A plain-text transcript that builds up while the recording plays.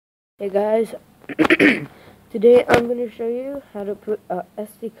Hey guys, today I'm going to show you how to put a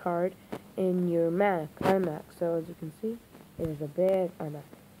SD card in your imac. So as you can see, it is a big imac.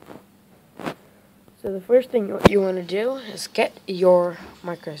 So the first thing you want to do is get your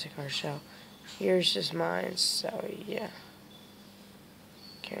micro SD card. So here's just mine. So yeah,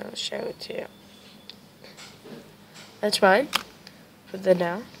 okay, I'll show it to you. That's mine. Put that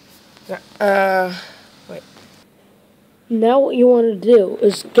down. Wait. Now what you want to do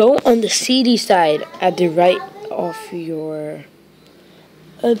is go on the CD side at the right of your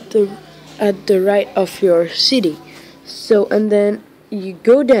CD. So and then you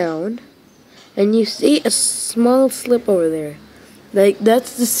go down and you see a small slip over there. Like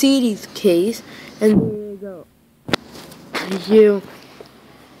that's the CD case, and there you go.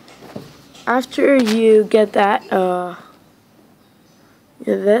 After you get that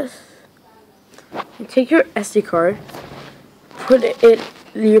this, you take your SD card,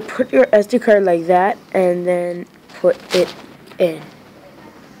 you put your SD card like that, and then put it in.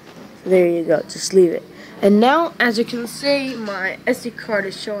 So there you go, just leave it. And now, as you can see, my SD card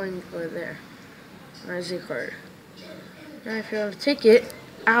is showing over there. My SD card. Now if you want to take it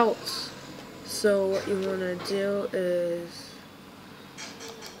out, so what you want to do is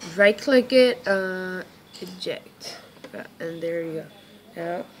right click it, eject. And there you go.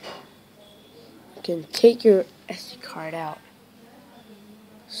 Now, you can take your SD card out.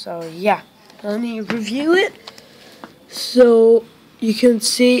 So yeah, let me review it. So you can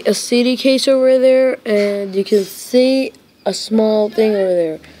see a CD case over there, and you can see a small thing over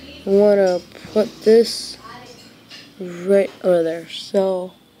there. You want to put this right over there.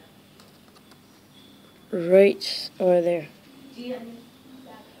 So right over there,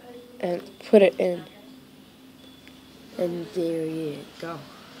 and put it in. And there you go.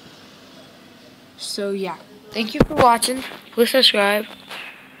 So yeah, thank you for watching. Please subscribe,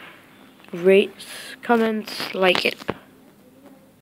 rate, comment, like it.